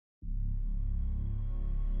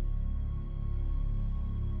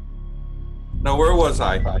Now, where was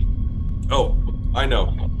I? Oh, I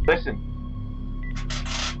know. Listen.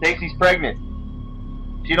 Stacy's pregnant.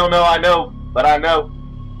 She don't know I know, but I know.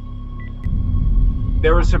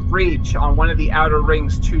 There was a breach on one of the outer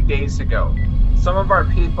rings 2 days ago. Some of our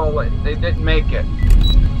people, they didn't make it.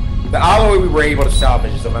 The alloy we were able to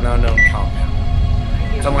salvage is of an unknown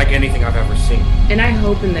compound. It's unlike anything I've ever seen. And I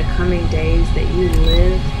hope in the coming days that you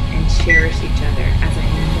live and cherish each other as I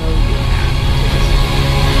know you have.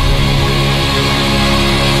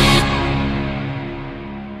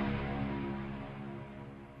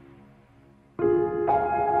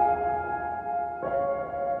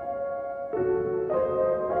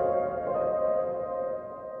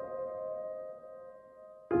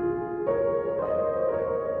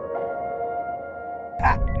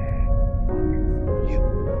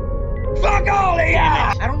 Fuck all of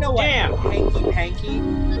ya! I don't know what hanky.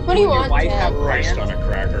 What do you want, Your wife Dad? have Christ plans? on a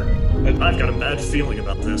cracker. I've got a bad feeling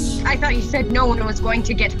about this. I thought you said no one was going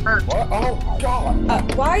to get hurt. What? Oh,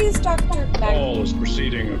 God. Why is Dr. All is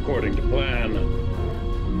proceeding according to plan.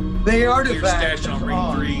 The artifact on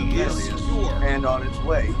ring 3 is secure. and on its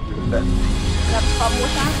way to the bed. You have a problem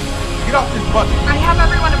with that? Get off this button. I have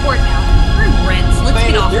everyone aboard now. We're Brents. Let's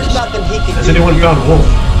get off. There's nothing he can Has do. anyone found Wolf?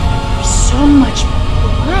 So much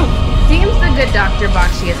blood. Seems the good Dr.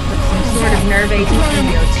 Bakshi has put some sort of nerve agent in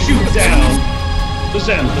your Shoot down.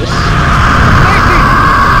 Xanthus.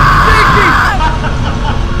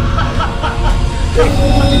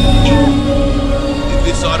 If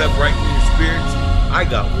this ought to brighten your spirits, I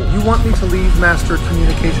got one. You want me to leave Master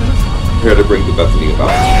Communications? Here to bring to Bethany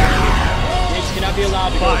about. Nix cannot be allowed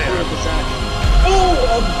to go through with this action.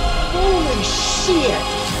 Holy shit!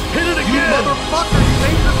 Hit it You again! motherfucker, you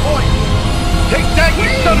made your point! Take that, you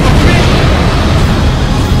son of a bitch!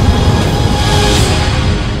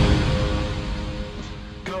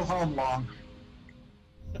 Go home, Long.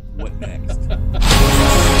 What next?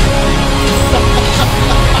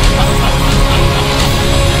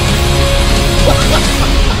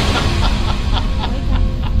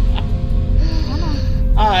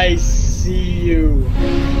 I see you.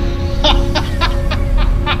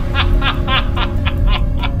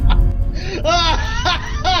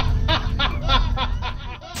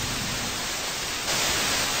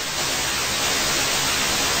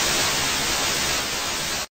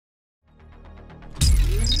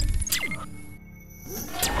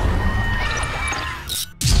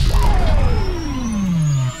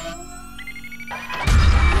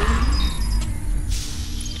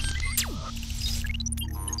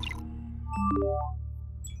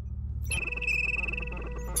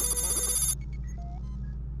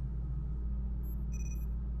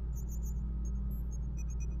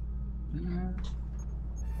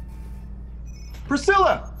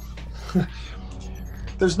 Priscilla!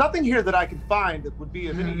 There's nothing here that I can find that would be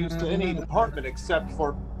of any use to any department except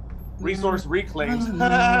for resource reclaims. It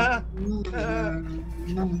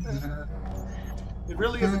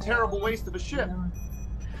really is a terrible waste of a ship.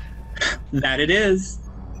 That it is.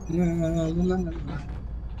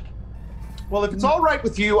 Well, if it's all right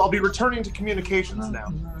with you, I'll be returning to communications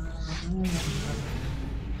now.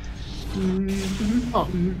 Oh.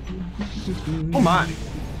 Oh my.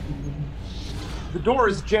 The door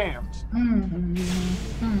is jammed.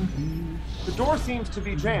 The door seems to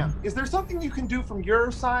be jammed. Is there something you can do from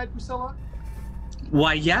your side, Priscilla?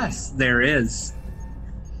 Why, yes, there is.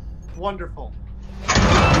 Wonderful.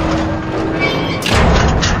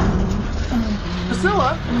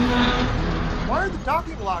 Priscilla, why are the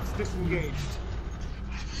docking locks disengaged?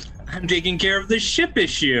 I'm taking care of the ship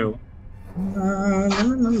issue. I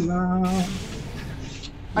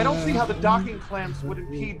don't see how the docking clamps would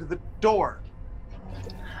impede the door.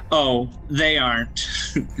 Oh, they aren't.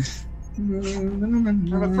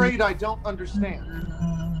 I'm afraid I don't understand.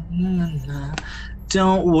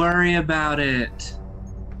 Don't worry about it.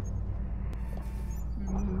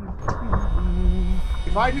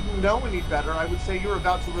 If I didn't know any better, I would say you're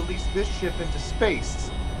about to release this ship into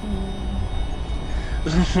space.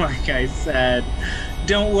 Like I said,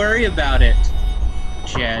 don't worry about it,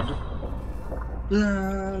 Jed.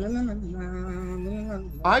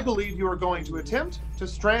 I believe you are going to attempt to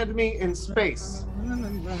strand me in space. I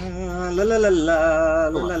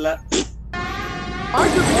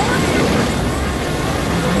could warn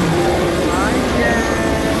you!